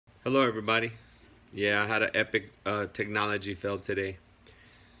Hello everybody. Yeah, I had an epic technology fail today.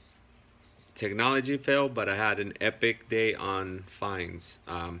 Technology fail, but I had an epic day on finds.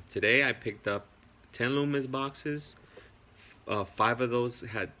 Today I picked up 10 Loomis boxes. Five of those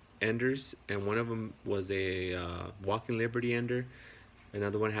had enders, and one of them was a Walking Liberty ender.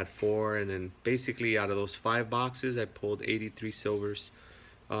 Another one had four, and then basically out of those five boxes, I pulled 83 silvers,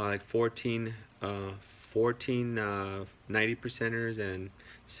 like 14 90 percenters and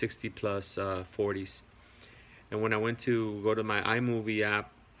 60 plus 40s. And when I went to go to my iMovie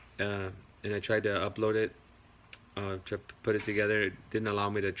app and I tried to upload it, to put it together, it didn't allow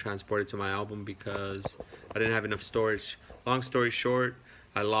me to transport it to my album because I didn't have enough storage. Long story short,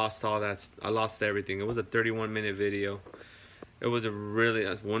 I lost all that. I lost everything. It was a 31-minute video. It was a really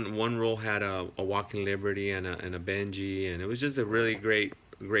one roll had a Walking Liberty and a Benji, and it was just a really great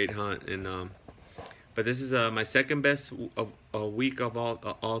hunt. And but this is my second best week of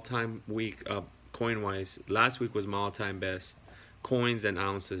all time week coin wise. Last week was my all time best coins and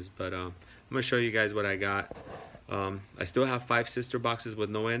ounces. But I'm gonna show you guys what I got. I still have 5 sister boxes with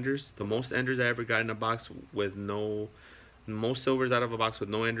no enders. The most enders I ever got in a box with no, most silvers out of a box with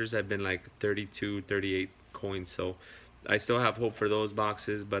no enders have been like 32, 38 coins. So I still have hope for those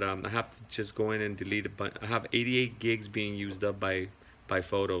boxes, but I have to just go in and delete it. But I have 88 gigs being used up by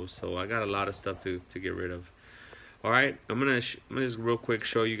photos, so I got a lot of stuff to get rid of. All right, I'm gonna just real quick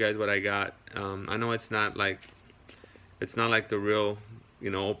show you guys what I got. I know it's not like the real,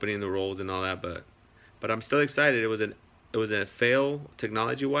 opening the rolls and all that, but I'm still excited. It was a fail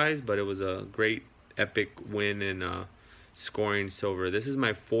technology wise, but it was a great epic win in scoring silver. This is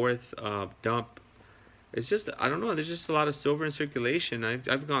my 4th dump. It's just, I don't know, there's just a lot of silver in circulation.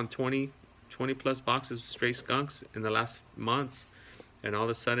 I've gone 20 plus boxes of straight skunks in the last months, and all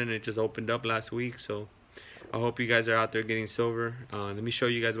of a sudden it just opened up last week. So I hope you guys are out there getting silver. Let me show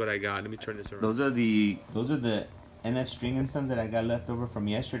you guys what I got. Let me turn this around. Those are the NF String and Sons that I got left over from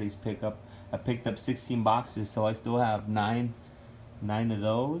yesterday's pickup. I picked up 16 boxes, so I still have nine of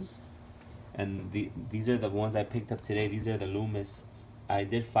those. And these are the ones I picked up today. These are the Loomis. I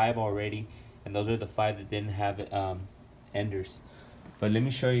did 5 already, and those are the 5 that didn't have enders. But let me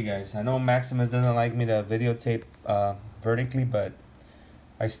show you guys. I know Maximus doesn't like me to videotape vertically, but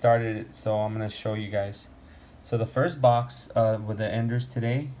I started it, so I'm gonna show you guys. So the first box with the enders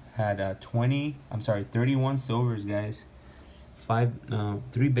today had 31 silvers, guys. 3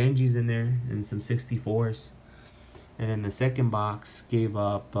 Benjis in there and some 64s. And then the second box gave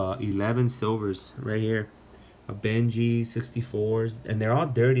up 11 silvers right here. A Benji, 64s, and they're all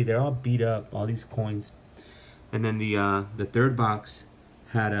dirty. They're all beat up, all these coins. And then the third box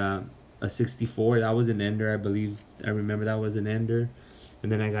had a 64. That was an ender, I believe. I remember that was an ender.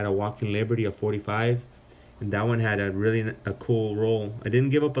 And then I got a Walking Liberty, a 45. And that one had a cool roll. I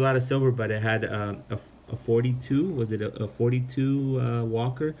didn't give up a lot of silver, but it had a 42. Was it a 42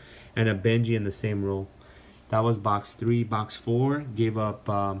 Walker? And a Benji in the same roll. That was box 3. Box 4 gave up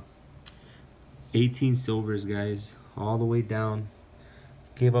 18 silvers, guys, all the way down.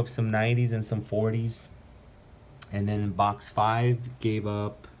 Gave up some 90s and some 40s. And then box 5 gave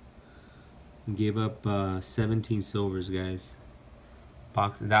up 17 silvers, guys.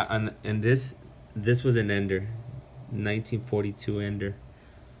 And this was an ender, 1942 ender.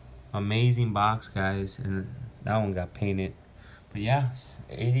 Amazing box, guys, and that one got painted. But yeah,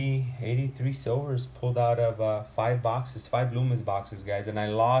 83 silvers pulled out of 5 boxes, 5 Loomis boxes, guys. And I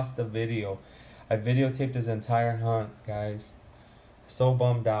lost the video. I videotaped this entire hunt, guys. So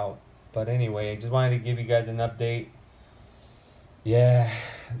bummed out. But anyway, I just wanted to give you guys an update. Yeah,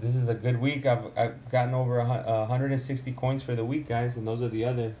 this is a good week. I've gotten over 160 coins for the week, guys, and those are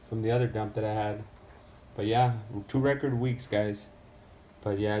from the other dump that I had. But yeah, 2 record weeks, guys.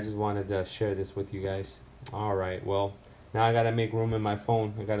 But yeah, I just wanted to share this with you guys. All right, well, now I gotta make room in my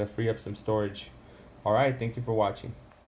phone. I gotta free up some storage. All right, thank you for watching.